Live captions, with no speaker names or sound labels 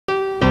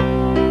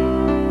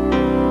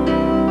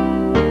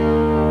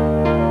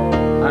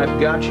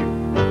got you.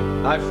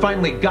 I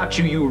finally got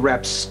you, you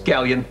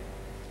rapscallion.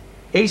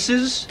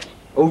 Aces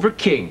over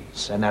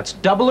kings, and that's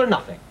double or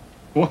nothing.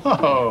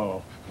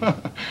 Whoa.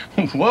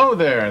 Whoa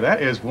there.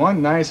 That is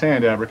one nice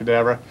hand,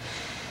 abracadabra.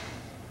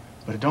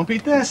 But it don't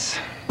beat this.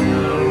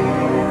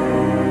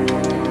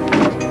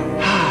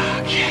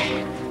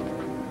 Okay.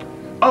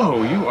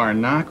 Oh, you are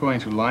not going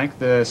to like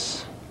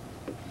this.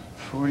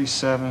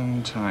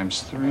 47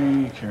 times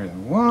 3, carry the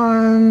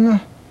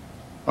 1.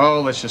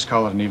 Oh, let's just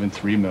call it an even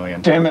 3 million.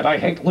 Damn it, I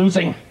hate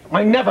losing.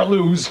 I never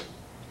lose.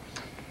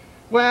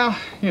 Well,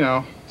 you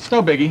know, it's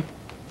no biggie.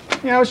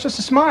 You know, it's just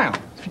a smile,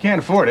 if you can't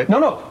afford it.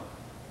 No.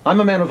 I'm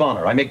a man of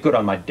honor. I make good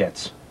on my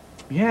debts.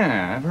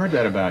 Yeah, I've heard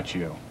that about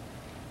you.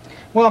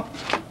 Well,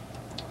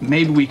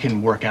 maybe we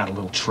can work out a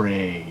little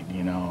trade,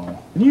 you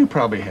know. You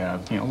probably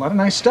have, you know, a lot of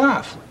nice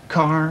stuff.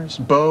 Cars,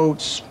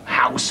 boats,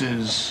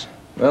 houses.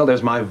 Well,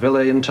 there's my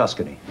villa in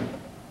Tuscany.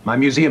 My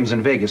museum's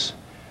in Vegas.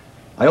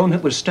 I own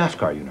Hitler's staff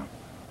car, you know.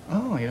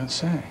 Oh, you don't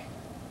say.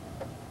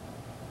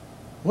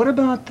 What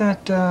about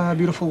that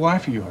beautiful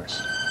wife of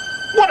yours?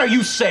 What are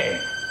you saying?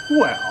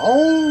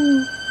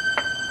 Well,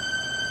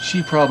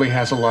 she probably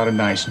has a lot of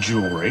nice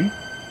jewelry.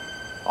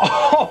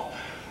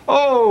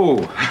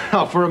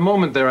 Oh, for a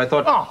moment there I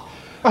thought...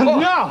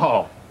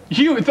 No!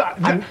 You thought...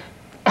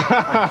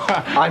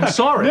 I'm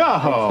sorry. No.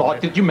 I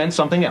thought that you meant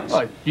something else.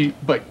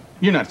 But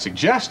you're not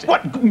suggesting.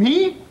 What,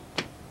 me?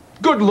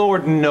 Good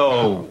Lord,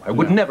 no. I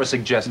would never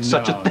suggest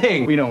such a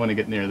thing. We don't want to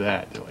get near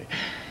that, do we?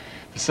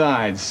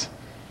 Besides,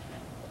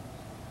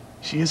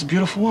 she is a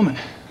beautiful woman.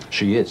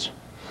 She is.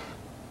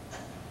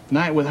 A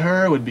night with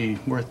her would be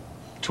worth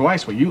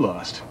twice what you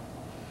lost.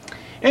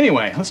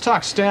 Anyway, let's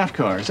talk staff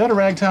car. Is that a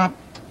ragtop?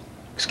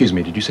 Excuse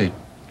me, did you say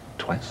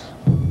twice?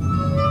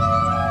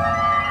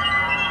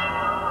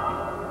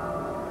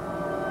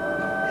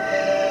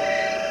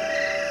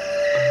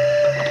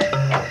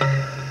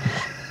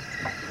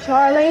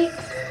 Charlie?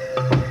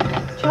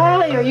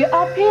 Charlie, are you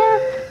up here?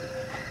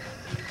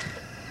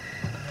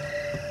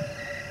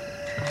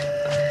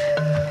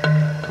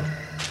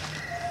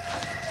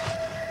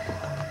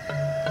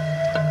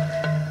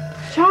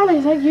 Charlie,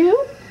 is that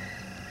you?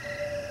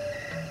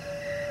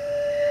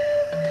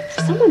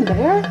 Is someone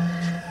there?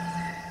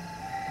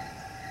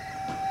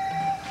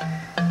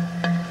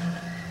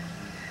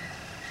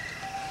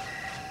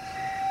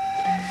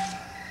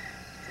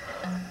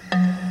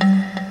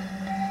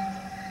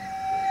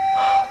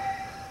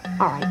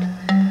 All right.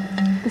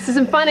 This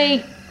isn't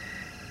funny.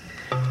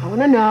 I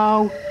want to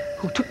know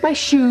who took my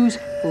shoes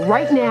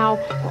right now,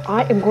 or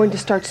I am going to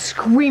start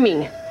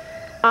screaming.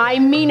 I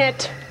mean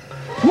it.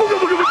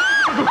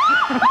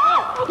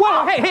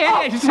 Whoa,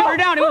 hey, simmer her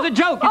down. It was a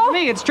joke. It's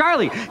me. It's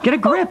Charlie. Get a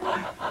grip.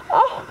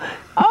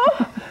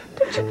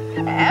 Don't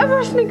you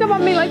ever sneak up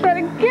on me like that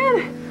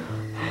again.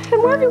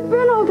 And where have you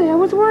been all day? I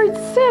was worried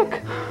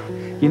sick.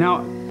 You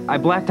know, I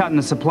blacked out in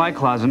the supply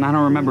closet and I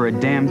don't remember a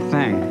damn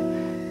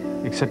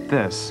thing. Except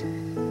this.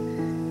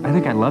 I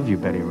think I love you,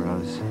 Betty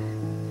Rose.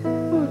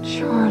 Oh,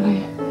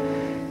 Charlie.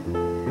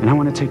 And I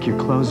want to take your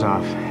clothes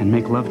off and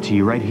make love to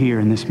you right here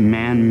in this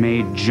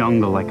man-made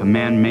jungle like a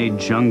man-made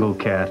jungle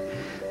cat.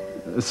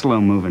 A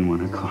slow-moving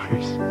one, of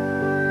course.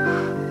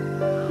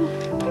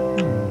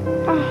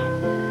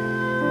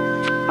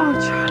 Oh,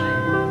 Charlie.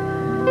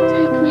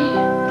 Take me.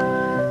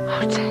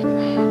 Oh, take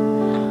me.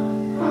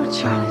 Oh,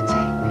 Charlie,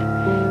 take me.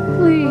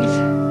 Please.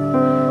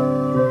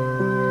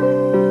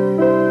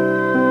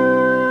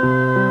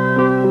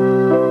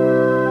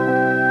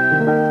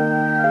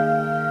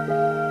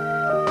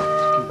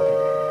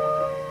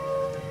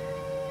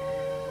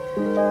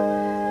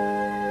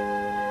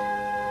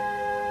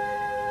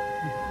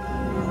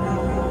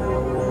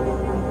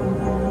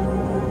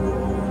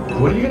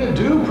 What are you gonna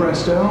do,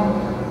 Presto?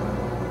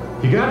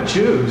 You gotta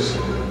choose.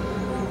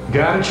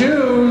 Gotta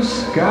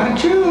choose. Gotta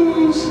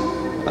choose.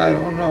 I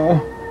don't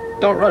know.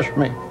 Don't rush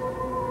me.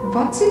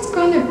 What's it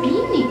gonna be,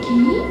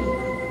 Nikki?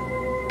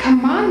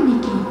 Come on,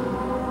 Nikki.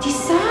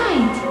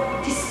 Decide.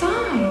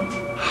 Decide.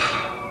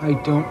 I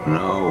don't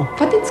know.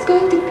 What it's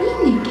going to be,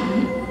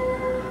 Nikki?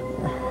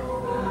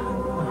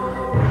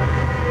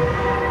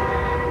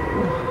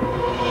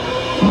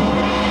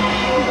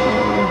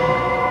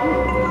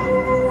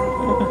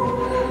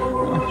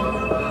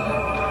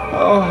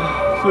 Oh,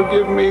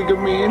 forgive me,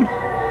 Gamine.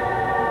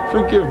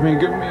 Forgive me,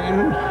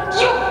 Gamine.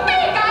 You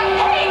pig! I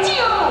hate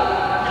you!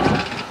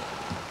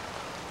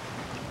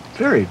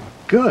 Very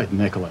good,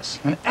 Nicholas.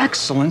 An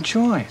excellent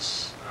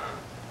choice.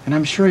 And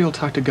I'm sure you'll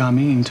talk to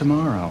Gamine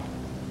tomorrow.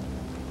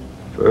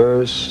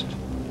 First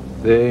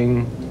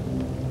thing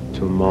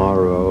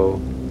tomorrow.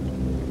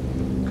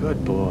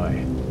 Good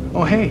boy.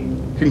 Oh, hey,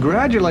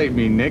 congratulate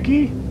me,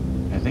 Nicky.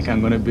 I think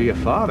I'm going to be a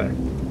father.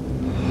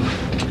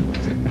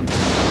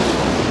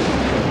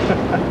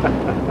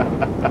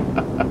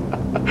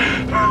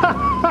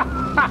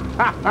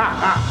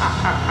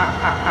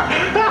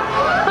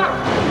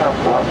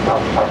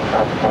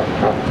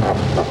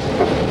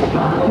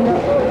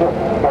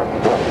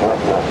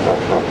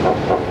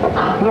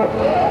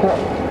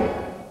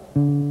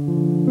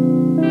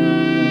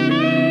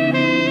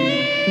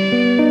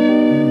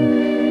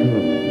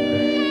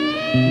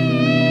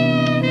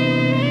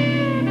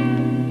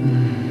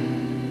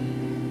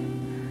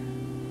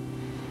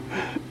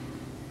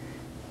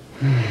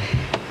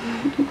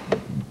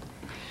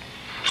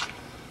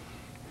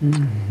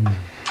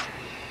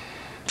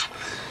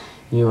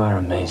 You are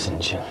amazing,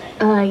 Julie.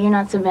 You're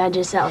not so bad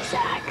yourself,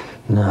 Zach.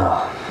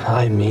 No,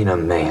 I mean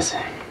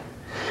amazing.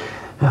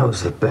 That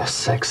was the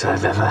best sex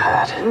I've ever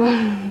had.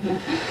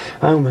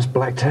 I almost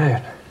blacked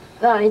out.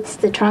 Oh, it's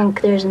the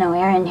trunk. There's no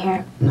air in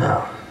here.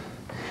 No,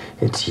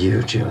 it's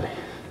you, Julie.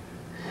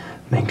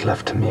 Make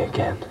love to me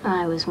again.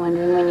 I was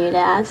wondering when you'd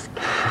ask.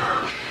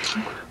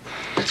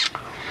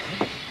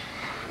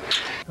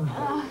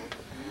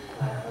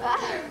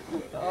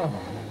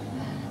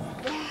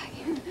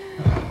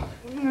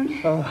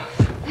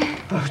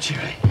 Oh,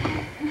 Julie.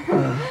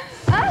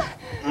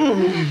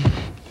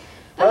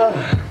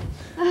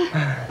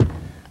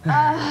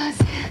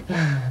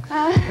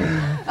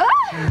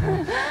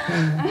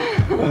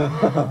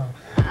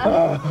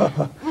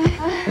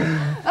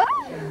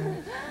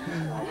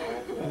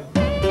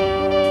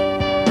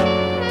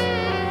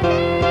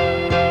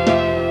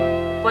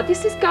 What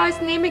is this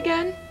guy's name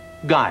again?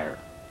 Geyer.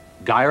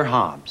 Geyer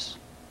Hobbs.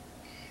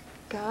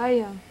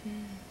 Geyer.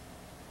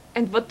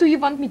 And what do you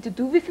want me to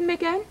do with him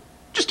again?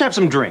 Just have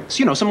some drinks,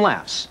 you know, some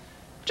laughs.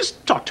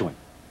 Just talk to him.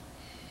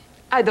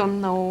 I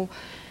don't know.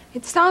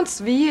 It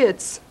sounds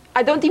weird.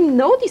 I don't even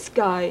know this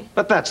guy.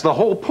 But that's the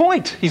whole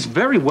point. He's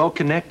very well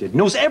connected,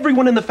 knows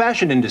everyone in the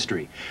fashion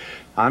industry.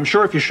 I'm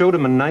sure if you showed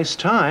him a nice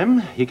time,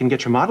 he can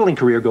get your modeling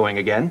career going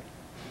again.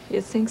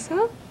 You think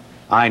so?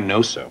 I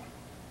know so.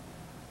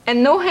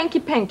 And no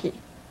hanky-panky.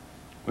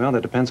 Well,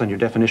 that depends on your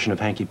definition of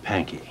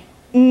hanky-panky.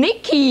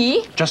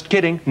 Nicky! Just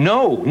kidding.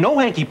 No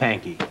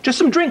hanky-panky. Just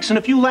some drinks and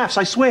a few laughs,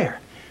 I swear.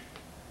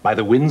 By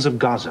the winds of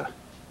Gaza,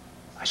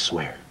 I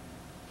swear.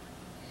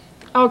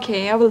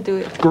 Okay, I will do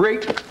it.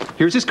 Great.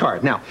 Here's his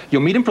card. Now,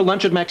 you'll meet him for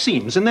lunch at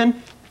Maxime's, and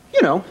then,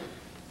 you know,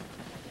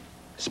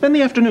 spend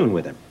the afternoon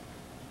with him.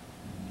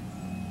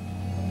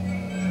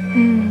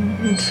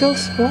 It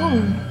feels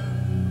warm.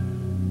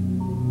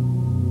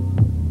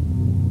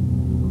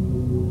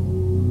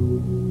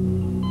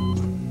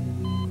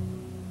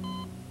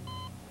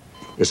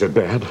 Is it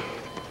bad?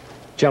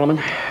 Gentlemen,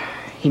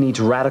 he needs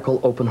radical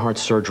open-heart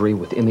surgery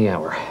within the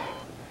hour.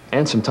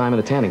 And some time in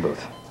a tanning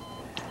booth.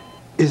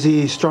 Is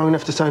he strong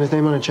enough to sign his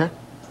name on a check?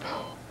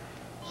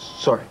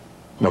 Sorry.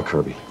 No,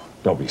 Kirby.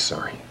 Don't be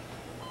sorry.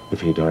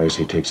 If he dies,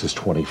 he takes his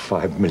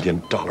 $25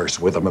 million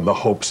with him, and the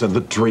hopes and the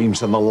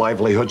dreams and the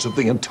livelihoods of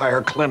the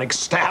entire clinic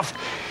staff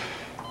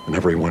and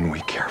everyone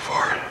we care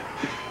for.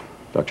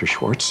 Dr.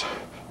 Schwartz,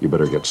 you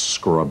better get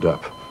scrubbed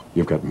up.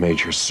 You've got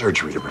major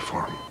surgery to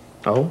perform.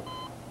 Oh?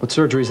 What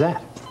surgery is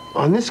that?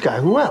 On this guy,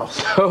 who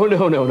else? Oh,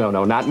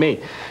 no, not me.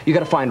 You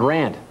gotta find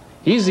Rand.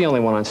 He's the only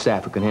one on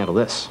staff who can handle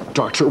this.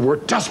 Doctor, we're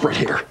desperate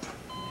here.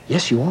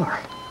 Yes, you are.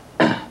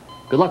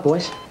 Good luck,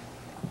 boys.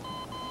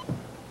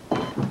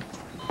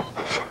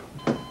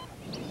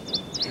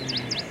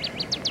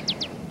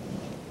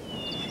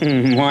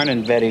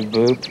 Morning, Betty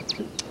Boop.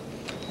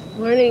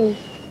 Morning,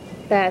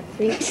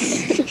 Patsy.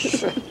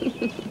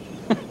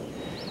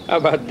 How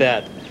about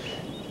that?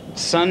 At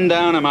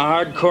sundown, I'm a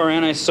hardcore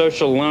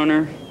antisocial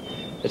loner.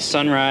 At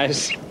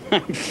sunrise,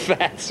 I'm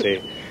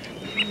Fatsy.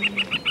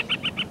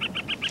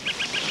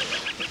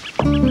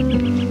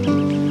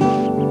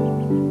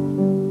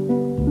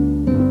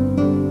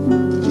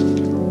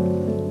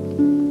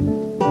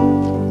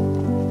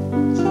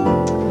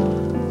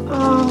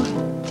 Oh,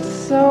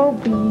 so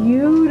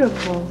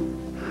beautiful.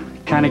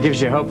 Kind of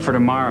gives you hope for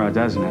tomorrow,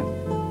 doesn't it?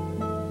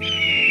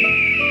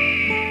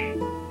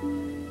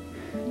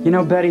 You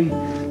know, Betty,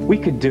 we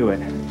could do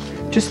it.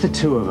 Just the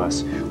two of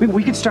us.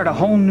 We could start a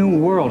whole new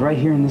world right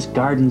here in this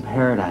garden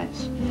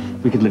paradise.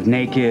 We could live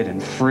naked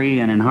and free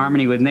and in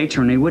harmony with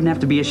nature, and we wouldn't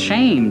have to be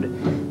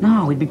ashamed.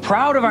 No, we'd be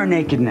proud of our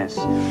nakedness.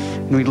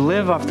 And we'd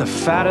live off the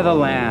fat of the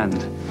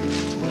land.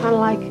 Kind of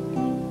like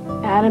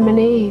Adam and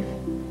Eve.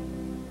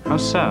 How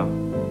so?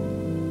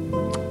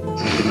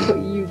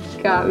 You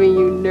got me,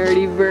 you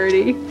nerdy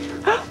birdie.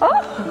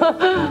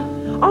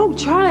 Oh,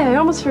 Charlie, I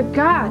almost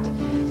forgot.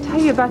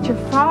 Tell you about your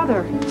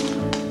father.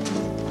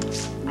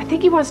 I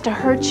think he wants to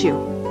hurt you.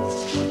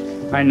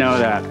 I know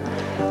that.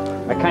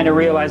 I kind of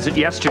realized it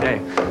yesterday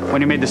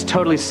when he made this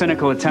totally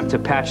cynical attempt to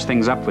patch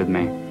things up with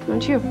me.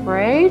 Aren't you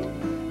afraid?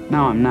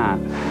 No, I'm not.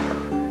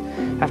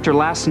 After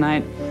last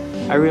night,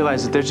 I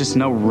realized that there's just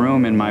no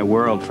room in my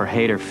world for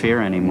hate or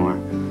fear anymore.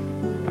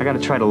 I gotta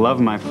try to love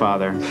my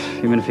father,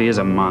 even if he is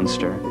a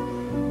monster.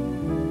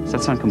 Does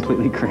that sound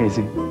completely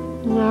crazy?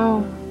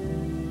 No,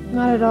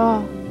 not at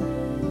all.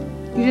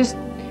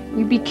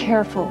 You be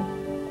careful.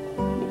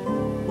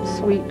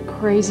 Sweet,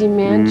 crazy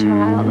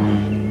man-child.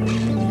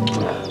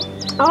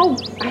 Oh,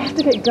 I have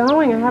to get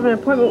going. I have an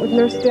appointment with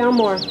Nurse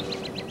Delmore.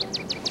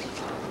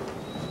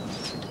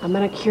 I'm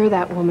gonna cure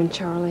that woman,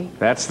 Charlie.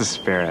 That's the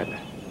spirit.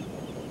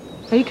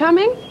 Are you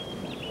coming?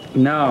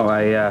 No,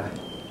 I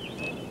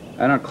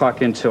don't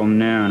clock in till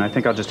noon. I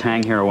think I'll just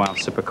hang here a while,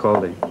 sip a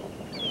coldie.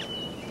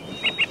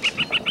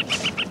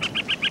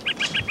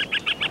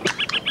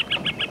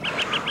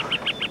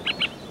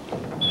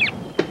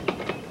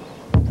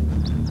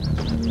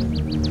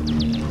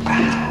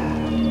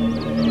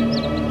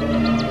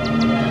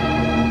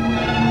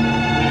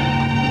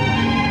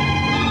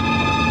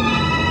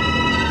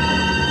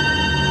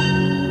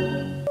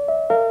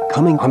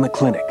 coming on the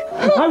clinic.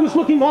 I was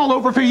looking all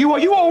over for you. Are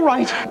you all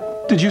right?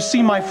 Did you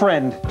see my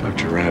friend?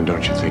 Dr. Rand,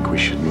 don't you think we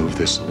should move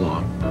this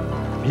along?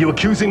 Are you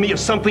accusing me of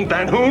something,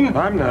 Van Hoon?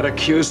 I'm not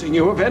accusing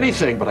you of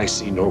anything, but I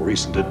see no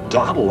reason to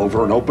dawdle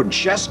over an open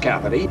chest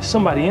cavity.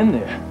 Somebody in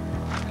there.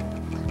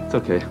 It's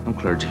okay, I'm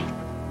clergy.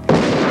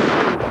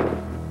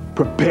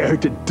 Prepare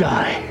to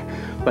die,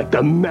 like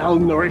the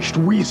malnourished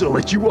weasel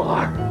that you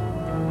are.